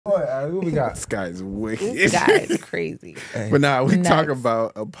What we got? This guy's wicked. This guy is crazy. But now we Nuts. talk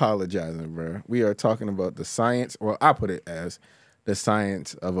about apologizing, bro. We are talking about the science, or I put it as the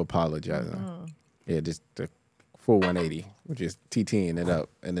science of apologizing. Yeah, just the full 180, which is TTing it up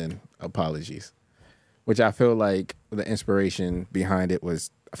and then apologies. Which I feel like the inspiration behind it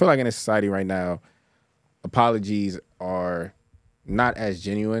was, I feel like in a society right now, apologies are not as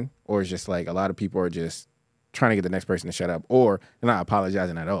genuine, or it's just like a lot of people are just trying to get the next person to shut up, or they're not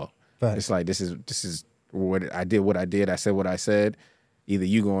apologizing at all. Fact. It's like, this is what I did. I said what I said. Either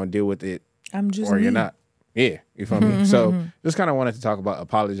you gonna deal with it or you're not. Yeah, you feel me? So just kind of wanted to talk about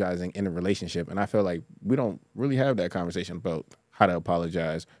apologizing in a relationship, and I feel like we don't really have that conversation about how to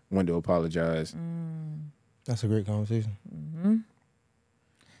apologize, when to apologize. That's a great conversation.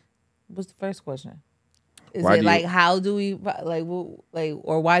 What's the first question? Is Why it do like you- how do we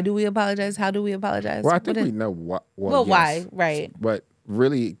or why do we apologize? How do we apologize? Well, I think we know what. Well, yes. why? Right. But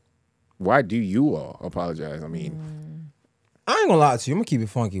really, why do you all apologize? I mean, I ain't gonna lie to you. I'm gonna keep it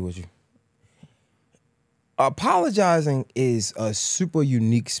funky with you. Apologizing is a super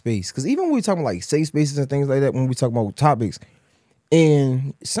unique space, because even when we talk about like safe spaces and things like that, when we talk about topics,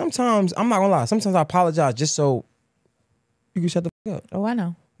 and sometimes, I'm not gonna lie, sometimes I apologize just so you can shut the fuck up. Oh, I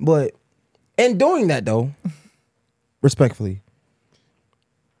know. But in doing that though, respectfully,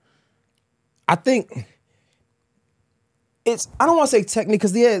 I think it's, I don't want to say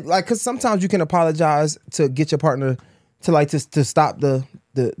technically, because sometimes you can apologize to get your partner to stop the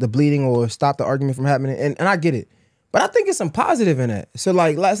bleeding or stop the argument from happening, and I get it. But I think it's some positive in that. So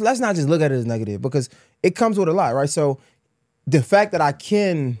like let's not just look at it as negative, because it comes with a lot, right? So the fact that I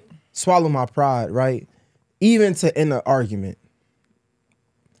can swallow my pride, right, even to end an argument,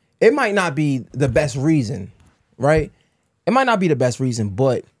 it might not be the best reason, right? It might not be the best reason,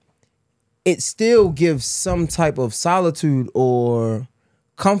 but it still gives some type of solitude or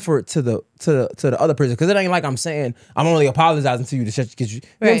comfort to the other person, because it ain't like I'm saying I'm only apologizing to you to shut you, because you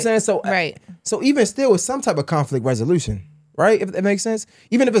know what I'm saying. So right. So even still, with some type of conflict resolution, right? If that makes sense,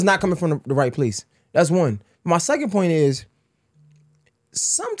 even if it's not coming from the right place, that's one. My second point is,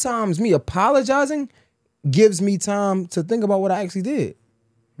 sometimes me apologizing gives me time to think about what I actually did.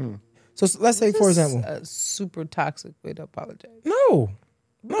 So let's say, for example, a super toxic way to apologize. no.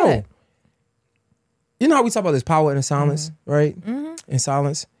 What? You know how we talk about this power in silence, right? In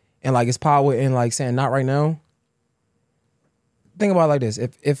silence, and like it's power in like saying not right now. Think about it like this: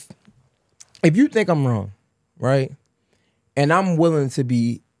 if you think I'm wrong, right, and I'm willing to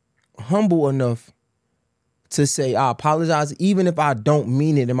be humble enough to say I apologize, even if I don't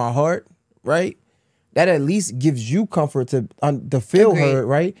mean it in my heart, right? That at least gives you comfort to feel Agreed. heard,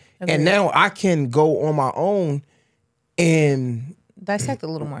 right? Agreed. And now I can go on my own and Dissect a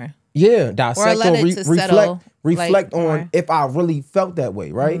little more. dissect Or let it to settle, reflect like, on more. if I really felt that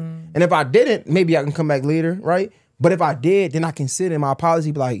way, right? And if I didn't, maybe I can come back later, right? But if I did, then I can sit in my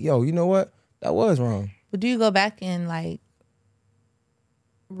apology, be like, yo, you know what? That was wrong. But do you go back and like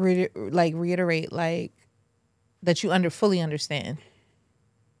reiterate like that you fully understand?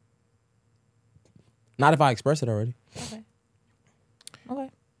 Not if I express it already. Okay.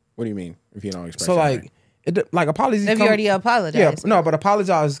 what do you mean if you don't express? So it like, right? like apologies. If you already apologized. Yeah, no, but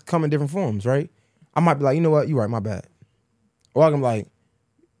apologize come in different forms, right? I might be like, you know what, you're right, my bad. Or I'm like,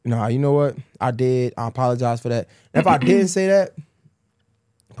 nah, you know what, I did. I apologize for that. And if I didn't say that,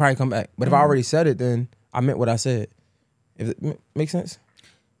 probably come back. But if I already said it, then I meant what I said. If it makes sense.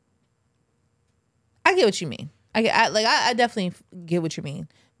 I get what you mean. I definitely get what you mean,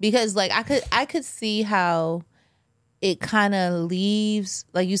 because like I could see how it kind of leaves,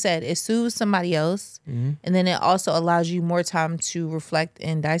 like you said, it soothes somebody else, and then it also allows you more time to reflect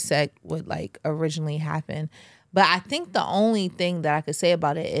and dissect what like originally happened. But I think the only thing that I could say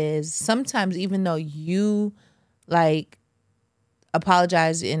about it is sometimes, even though you like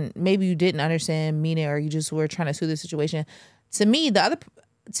apologize and maybe you didn't understand, mean it, or you just were trying to soothe the situation, to me,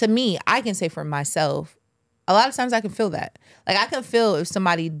 I can say for myself, a lot of times I can feel that. Like I can feel if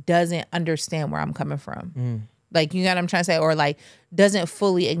somebody doesn't understand where I'm coming from. Like, you know what I'm trying to say? Or like doesn't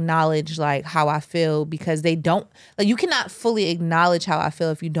fully acknowledge like how I feel, because they don't, like, you cannot fully acknowledge how I feel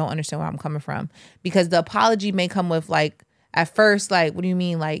if you don't understand where I'm coming from. Because the apology may come with like, at first, like, what do you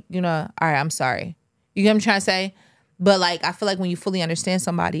mean? Like, you know, all right, I'm sorry. You get what I'm trying to say? But like, I feel like when you fully understand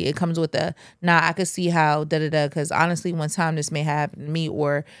somebody, it comes with the, nah, I could see how da-da-da, because honestly, one time this may happen to me,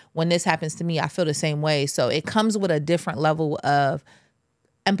 or when this happens to me, I feel the same way. So it comes with a different level of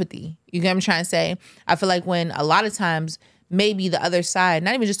empathy. You get what I'm trying to say? I feel like when a lot of times, maybe the other side,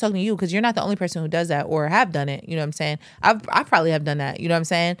 not even just talking to you, because you're not the only person who does that or have done it. You know what I'm saying? I probably have done that. You know what I'm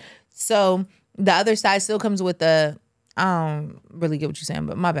saying? So the other side still comes with the, I don't really get what you're saying,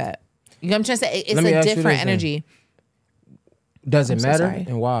 but my bad. You know what I'm trying to say? It's Let me a ask you different this then. energy. Does it I'm so matter sorry.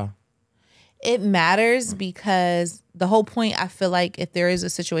 and why? It matters because the whole point, I feel like, if there is a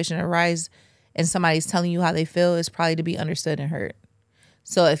situation that arises and somebody's telling you how they feel, is probably to be understood and heard.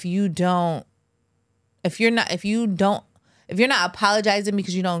 So if you're not apologizing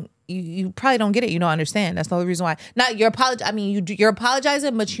because you probably don't get it. You don't understand. That's the whole reason why. Not you're you're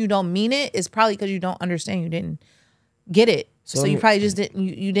apologizing, but you don't mean it. It's probably because you don't understand. You didn't get it. So you probably just didn't.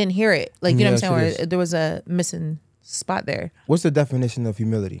 You didn't hear it. Like, you know what I'm saying? Or there was a missing spot there. What's the definition of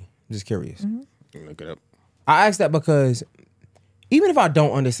humility? I'm just curious. Look it up. I ask that because even if I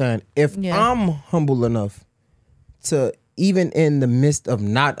don't understand, if I'm humble enough to, even in the midst of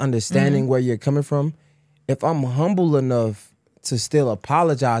not understanding where you're coming from, if I'm humble enough to still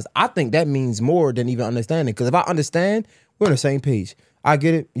apologize, I think that means more than even understanding. Because if I understand, we're on the same page. I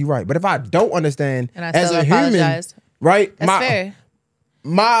get it, you're right. But if I don't understand, And I as still a apologize. human, right? That's fair.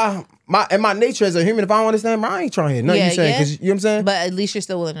 My nature as a human, if I don't understand, I ain't trying to hear nothing you saying. Because you know what I'm saying? But at least you're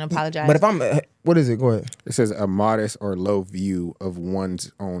still willing to apologize. But if I'm, what is it? Go ahead. It says a modest or low view of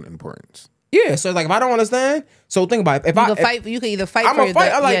one's own importance. Yeah, so it's like if I don't understand, so think about it. you could either fight I'm for gonna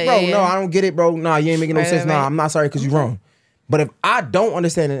fight. I'm like, bro, no, I don't get it, bro. Nah, you ain't making no sense. Nah, I'm not sorry because you're wrong. But if I don't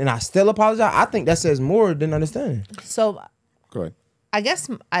understand it and I still apologize, I think that says more than understanding. So Go ahead. I guess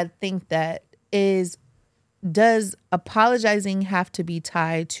I think that does apologizing have to be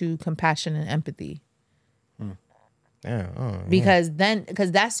tied to compassion and empathy? Yeah, Because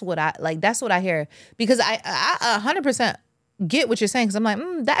that's what I hear. Because I 100% get what you're saying. Because I'm like,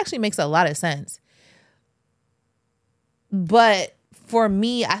 that actually makes a lot of sense. But for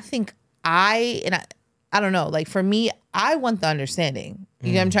me, I think I don't know. Like, for me, I want the understanding.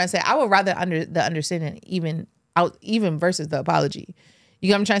 You know what I'm trying to say? I would rather the understanding even versus the apology. You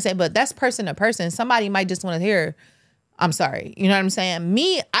know what I'm trying to say? But that's person to person. Somebody might just want to hear, I'm sorry. You know what I'm saying?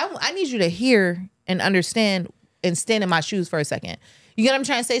 Me, I need you to hear and understand and stand in my shoes for a second. You get what I'm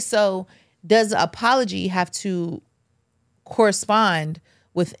trying to say? So does the apology have to correspond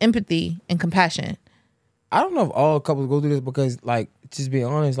with empathy and compassion? I don't know if all couples go through this because, like, just being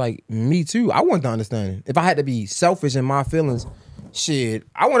honest, like, me too, I want the understanding. If I had to be selfish in my feelings, shit,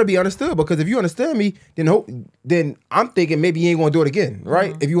 I want to be understood, because if you understand me, then I'm thinking maybe you ain't going to do it again,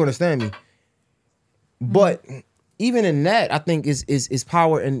 right? If you understand me. But even in that, I think is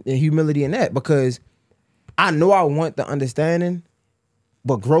power and humility in that, because I know I want the understanding,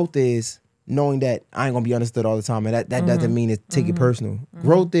 but growth is knowing that I ain't going to be understood all the time, and that doesn't mean to take it personal.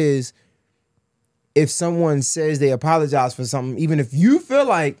 Growth is if someone says they apologize for something, even if you feel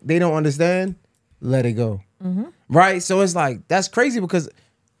like they don't understand, let it go. Right? So it's like, that's crazy, because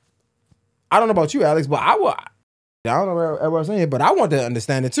I don't know about you, Alex, but I don't know what everyone's saying, but I want to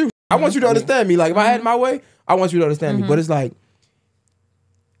understand it too. I want you to understand me. Like, if I had my way, I want you to understand me. But it's like,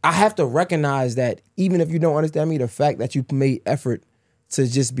 I have to recognize that even if you don't understand me, the fact that you made effort to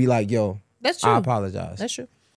just be like, yo, That's true. I apologize. That's true.